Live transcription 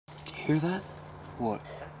hear that? What?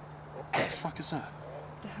 What the fuck is that?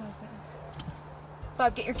 What the hell is that?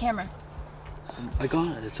 Bob, get your camera. I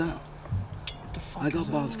got it. It's out. What the fuck? I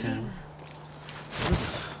got Bob's camera. What is it?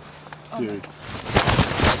 Dude.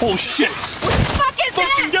 Oh shit! What the fuck is that?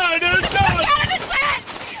 Fucking guy, dude! Get out of the tent!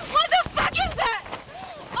 What the fuck is that?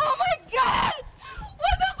 Oh my god!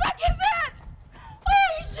 What the fuck is that?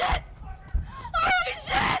 Holy shit! Holy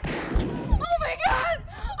shit! Oh my god!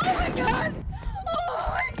 Oh my god! Oh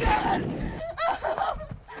my god! Oh.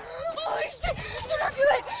 Holy shit! Turn off your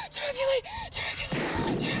light! Turn off your light! Turn off your light!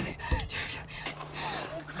 Turn off your light! Turn off your light!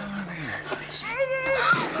 Come on over here. Holy shit!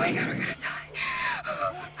 Oh my god, we're gonna die!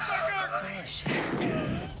 Holy shit!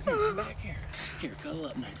 Come back here. Here, cuddle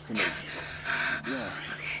up next to me. You're all right.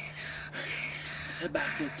 Okay. Let's head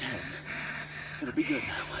back to 10. It'll be good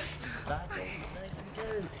that way. Back there, nice and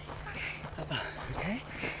cozy. Okay?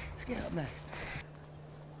 Let's get up next.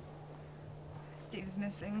 Steve's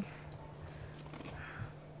missing.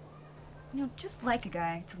 You know, just like a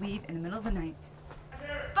guy to leave in the middle of the night.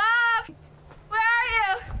 Bob! Where are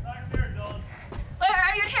you? Back here, Dylan. Where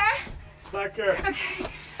are you in here? Back here. Okay.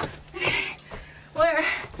 Where?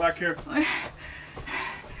 Back here. Where?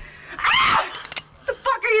 Ah! What the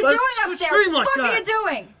fuck are you doing up there? What the fuck are you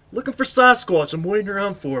doing? Looking for Sasquatch. I'm waiting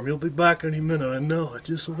around for him. He'll be back any minute. I know it.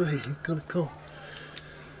 Just wait. He's gonna come.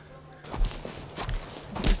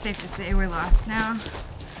 It's safe to say we're lost now.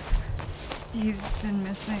 Steve's been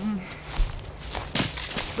missing.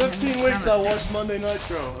 15 weeks I watched Monday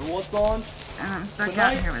Nitro, and what's on? And I'm stuck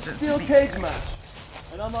out here with this. Steel cage match.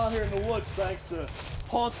 And I'm out here in the woods thanks to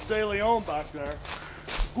Ponce de Leon back there.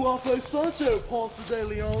 Guapo Sancho, Ponce de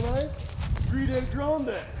Leon, eh? Gride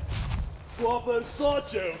Grande. Guapo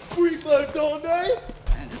Sancho, Guipo Donde. I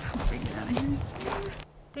just hope we get out of here soon.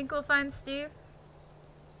 Think we'll find Steve?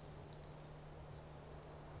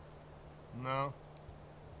 No.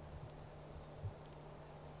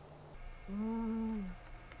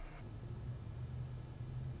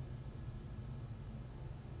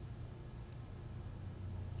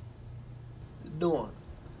 Dawn,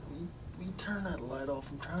 you turn that light off.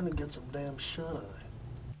 I'm trying to get some damn shut-eye.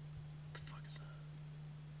 What the fuck is that?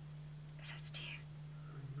 Is that Steve?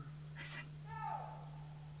 Listen.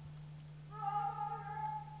 Oh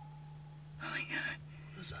my god.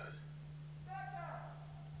 What is that?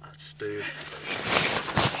 That's Steve.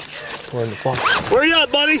 We're in the farm. Where you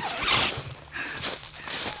at, buddy?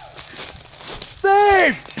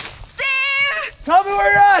 Steve! Steve! Tell me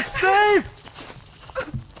where you're at, Steve!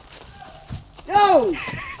 Yo!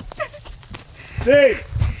 Steve!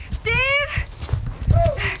 Steve!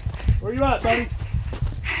 Where you at, buddy?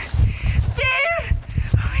 Steve!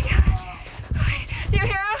 Oh my god. Oh my... Do you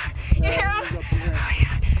hear him? You hear him? Oh my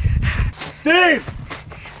god. Steve!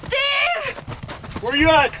 Steve! Where you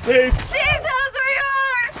at, Steve? Steve, tell us where you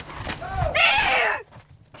are! Steve!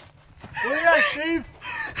 Where you at, Steve?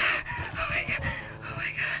 Oh my god. Oh my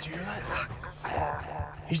god. Did you hear that?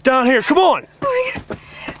 He's down here. Come on! Oh my god.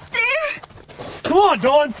 Steve! Come on,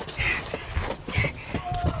 Dawn!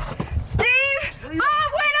 Steve!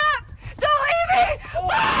 Bob, wait up! Don't leave me!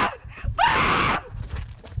 Bob! Bob!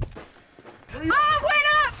 Bob, wait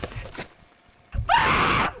up!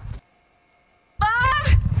 Bob! Bob!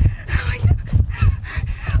 Oh my god.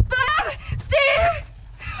 Bob! Steve!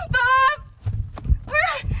 Bob!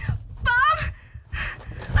 Where? Bob!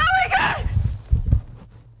 Oh my god!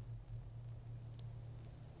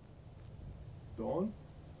 Dawn?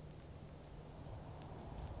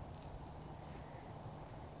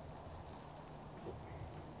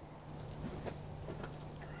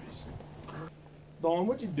 Dawn,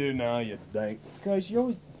 what'd you do now, you dank? Guys, you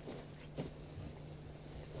always...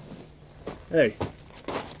 Hey.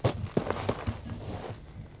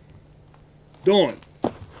 Dawn.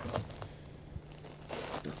 What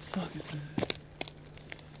the fuck is that?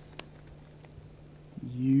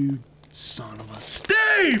 You son of a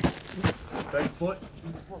Steve! Bigfoot.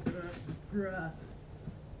 You fucking ass is grass.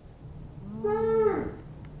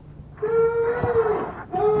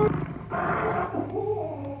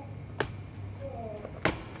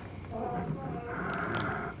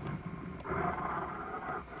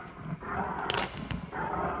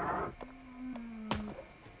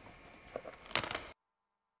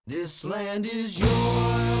 This land is your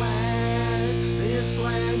land, this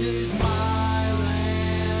land is my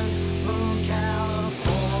land. From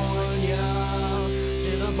California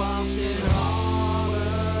to the Boston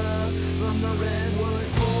Harbor, from the Redwood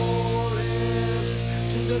Forest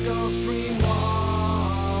to the Gulf Stream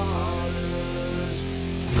waters.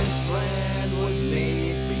 This land was made